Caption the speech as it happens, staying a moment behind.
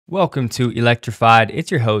Welcome to Electrified.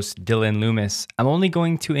 It's your host, Dylan Loomis. I'm only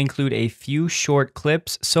going to include a few short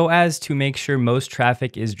clips so as to make sure most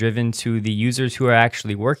traffic is driven to the users who are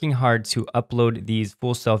actually working hard to upload these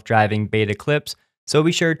full self-driving beta clips. So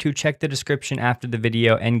be sure to check the description after the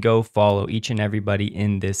video and go follow each and everybody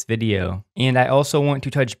in this video. And I also want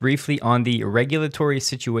to touch briefly on the regulatory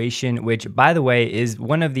situation, which, by the way, is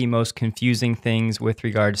one of the most confusing things with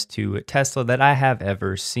regards to Tesla that I have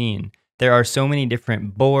ever seen. There are so many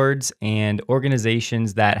different boards and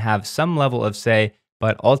organizations that have some level of say,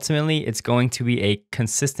 but ultimately it's going to be a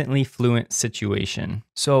consistently fluent situation.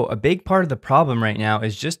 So a big part of the problem right now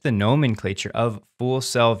is just the nomenclature of full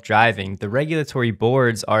self-driving. The regulatory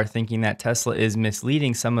boards are thinking that Tesla is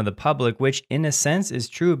misleading some of the public, which in a sense is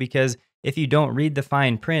true because if you don't read the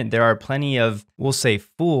fine print, there are plenty of, we'll say,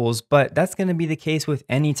 fools, but that's going to be the case with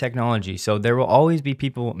any technology. So there will always be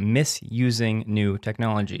people misusing new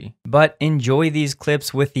technology. But enjoy these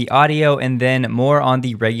clips with the audio and then more on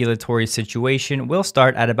the regulatory situation. We'll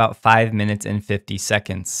start at about 5 minutes and 50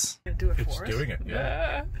 seconds. Do it for It's us? doing it,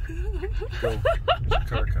 yeah. Go. There's a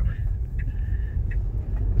car coming.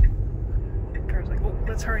 Car's like, oh,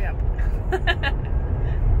 let's hurry up.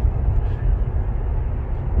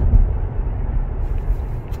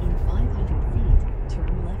 In 500 feet,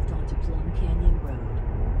 turn left onto Plum Canyon Road.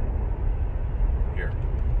 Here.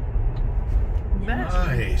 Now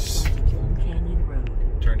Nice. turn left onto Plum Canyon Road.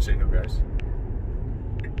 Turn signal, guys.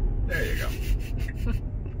 There you go.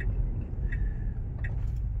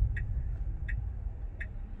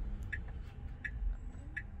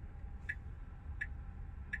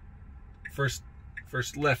 First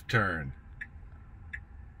left turn.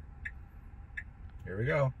 Here we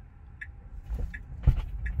go.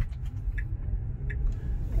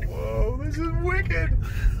 Whoa, this is wicked.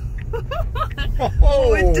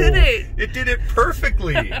 Oh, it did it. It did it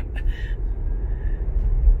perfectly.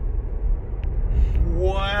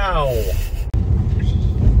 Wow.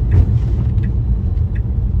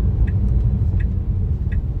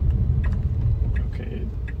 Okay, it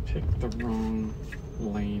picked the wrong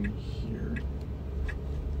lane here.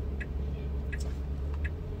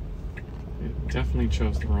 It definitely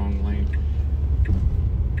chose the wrong lane.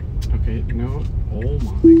 Okay, no, oh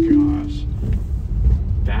my gosh.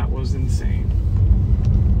 That was insane.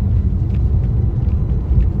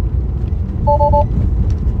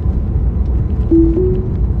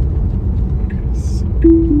 Okay, so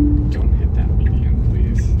don't hit that median,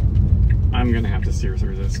 please. I'm gonna have to steer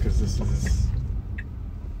through this because this is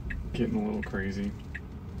getting a little crazy.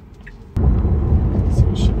 So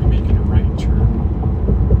we should be making a right turn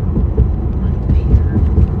right up here.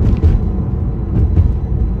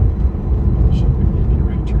 Should be making a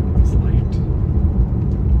right turn at this light.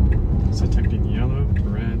 So detecting yellow,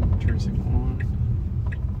 red, turn signal on.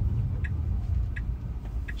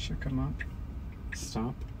 Should come up,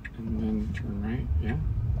 stop, and then turn right. Yeah.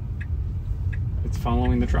 It's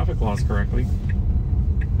following the traffic laws correctly.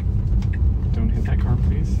 Don't hit that car,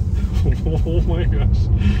 please. Oh my gosh.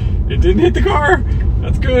 It didn't hit the car!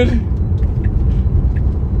 That's good.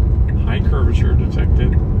 High curvature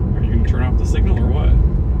detected. Are you going to turn off the signal or what?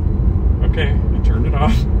 Okay, you turned it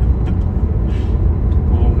off.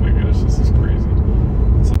 Oh my gosh, this is crazy.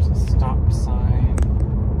 So there's a stop sign.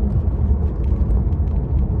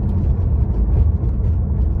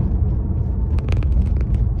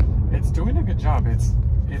 It's doing a good job. It's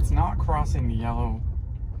not crossing the yellow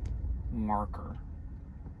marker.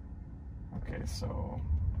 Okay, so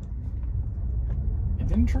it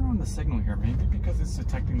didn't turn on the signal here, maybe because it's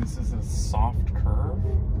detecting this as a soft curve.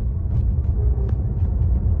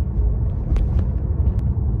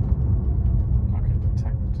 Okay,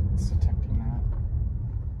 it's detecting that.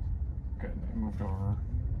 Good, it moved over.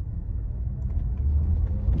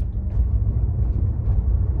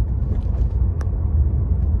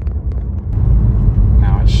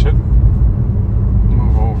 Now it should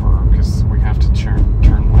move over because we have to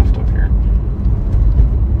turn left up here.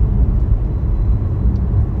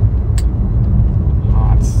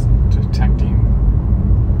 It's detecting.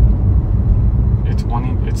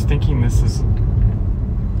 It's thinking this is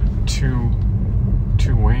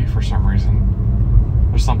two-way for some reason.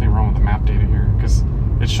 There's something wrong with the map data here because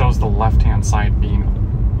it shows the left-hand side being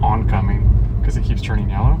oncoming because it keeps turning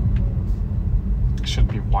yellow. It should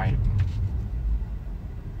be white.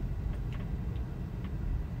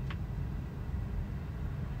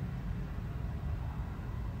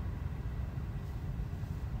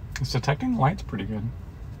 It's detecting the lights pretty good.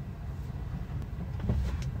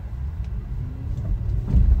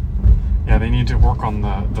 Yeah, they need to work on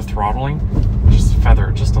the throttling. Just feather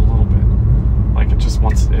it just a little bit. Like it just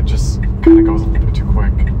kind of goes a little bit too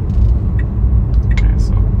quick. Okay,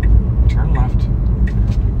 so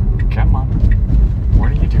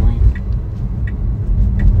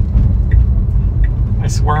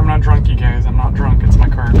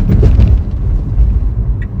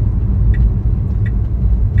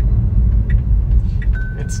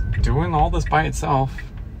doing all this by itself.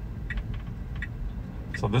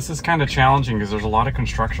 So this is kind of challenging because there's a lot of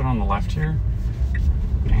construction on the left here.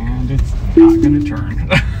 And it's not going to turn.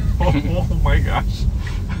 Oh my gosh.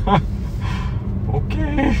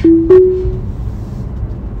 Okay.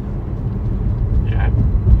 Yeah,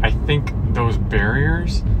 I think those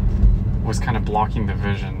barriers was kind of blocking the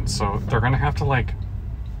vision. So they're going to have to like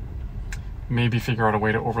maybe figure out a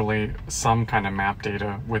way to overlay some kind of map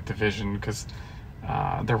data with the vision, because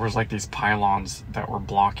there was like these pylons that were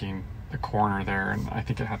blocking the corner there, and I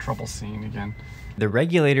think it had trouble seeing again. The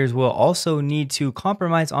regulators will also need to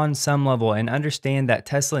compromise on some level and understand that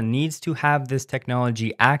Tesla needs to have this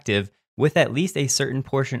technology active with at least a certain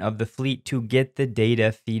portion of the fleet to get the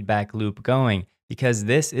data feedback loop going, because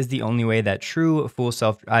this is the only way that true full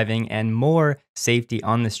self-driving and more safety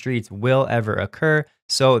on the streets will ever occur.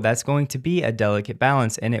 So that's going to be a delicate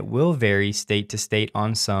balance, and it will vary state to state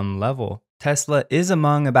on some level. Tesla is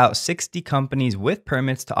among about 60 companies with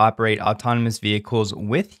permits to operate autonomous vehicles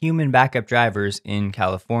with human backup drivers in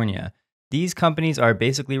California. These companies are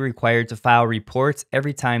basically required to file reports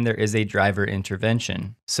every time there is a driver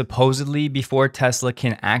intervention. Supposedly, before Tesla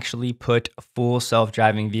can actually put full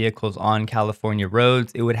self-driving vehicles on California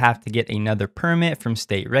roads, it would have to get another permit from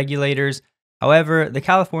state regulators. However, the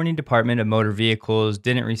California Department of Motor Vehicles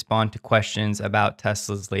didn't respond to questions about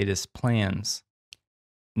Tesla's latest plans.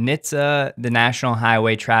 NHTSA, the National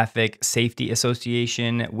Highway Traffic Safety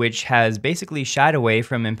Association, which has basically shied away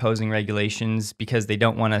from imposing regulations because they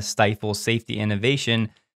don't want to stifle safety innovation,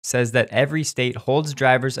 says that every state holds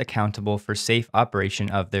drivers accountable for safe operation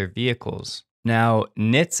of their vehicles. Now,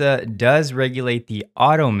 NHTSA does regulate the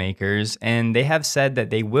automakers, and they have said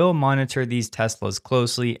that they will monitor these Teslas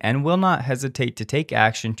closely and will not hesitate to take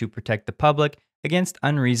action to protect the public against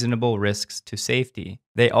unreasonable risks to safety.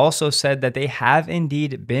 They also said that they have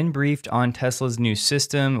indeed been briefed on Tesla's new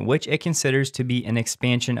system, which it considers to be an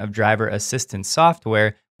expansion of driver assistance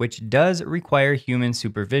software, which does require human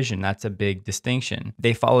supervision. That's a big distinction.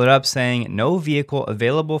 They followed up saying no vehicle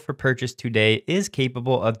available for purchase today is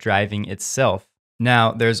capable of driving itself.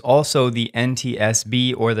 Now, there's also the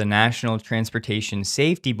NTSB, or the National Transportation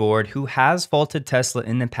Safety Board, who has faulted Tesla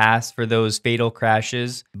in the past for those fatal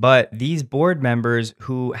crashes, but these board members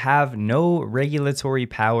who have no regulatory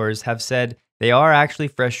powers have said they are actually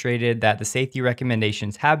frustrated that the safety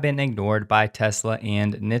recommendations have been ignored by Tesla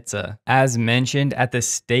and NHTSA. As mentioned, at the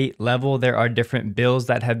state level, there are different bills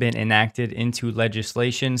that have been enacted into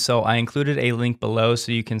legislation, so I included a link below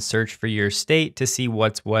so you can search for your state to see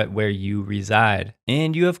what's what where you reside.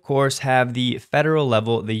 And you, of course, have the federal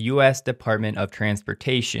level, the U.S. Department of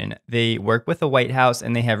Transportation. They work with the White House,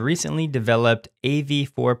 and they have recently developed AV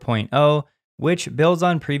 4.0, which builds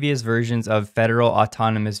on previous versions of federal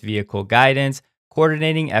autonomous vehicle guidance,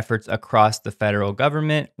 coordinating efforts across the federal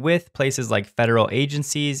government with places like federal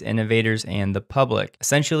agencies, innovators, and the public.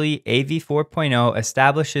 Essentially, AV 4.0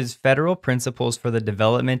 establishes federal principles for the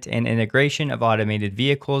development and integration of automated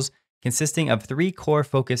vehicles, consisting of 3 core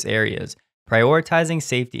focus areas: prioritizing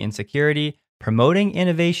safety and security, promoting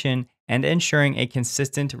innovation, and ensuring a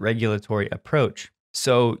consistent regulatory approach.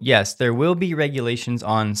 So yes, there will be regulations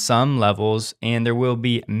on some levels, and there will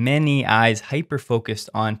be many eyes hyper-focused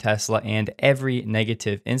on Tesla and every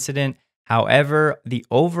negative incident. However, the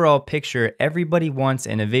overall picture, everybody wants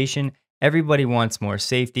innovation, everybody wants more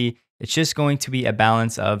safety. It's just going to be a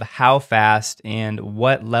balance of how fast and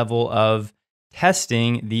what level of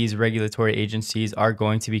testing these regulatory agencies are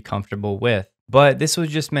going to be comfortable with. But this was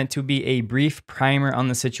just meant to be a brief primer on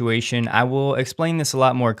the situation. I will explain this a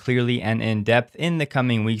lot more clearly and in depth in the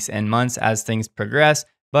coming weeks and months as things progress,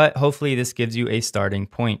 but hopefully this gives you a starting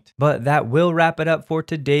point. But that will wrap it up for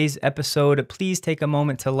today's episode. Please take a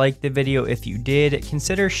moment to like the video if you did.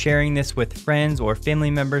 Consider sharing this with friends or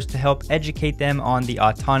family members to help educate them on the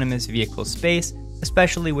autonomous vehicle space,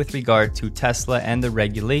 especially with regard to Tesla and the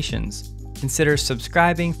regulations. Consider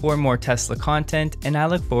subscribing for more Tesla content, and I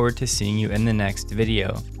look forward to seeing you in the next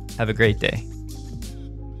video. Have a great day.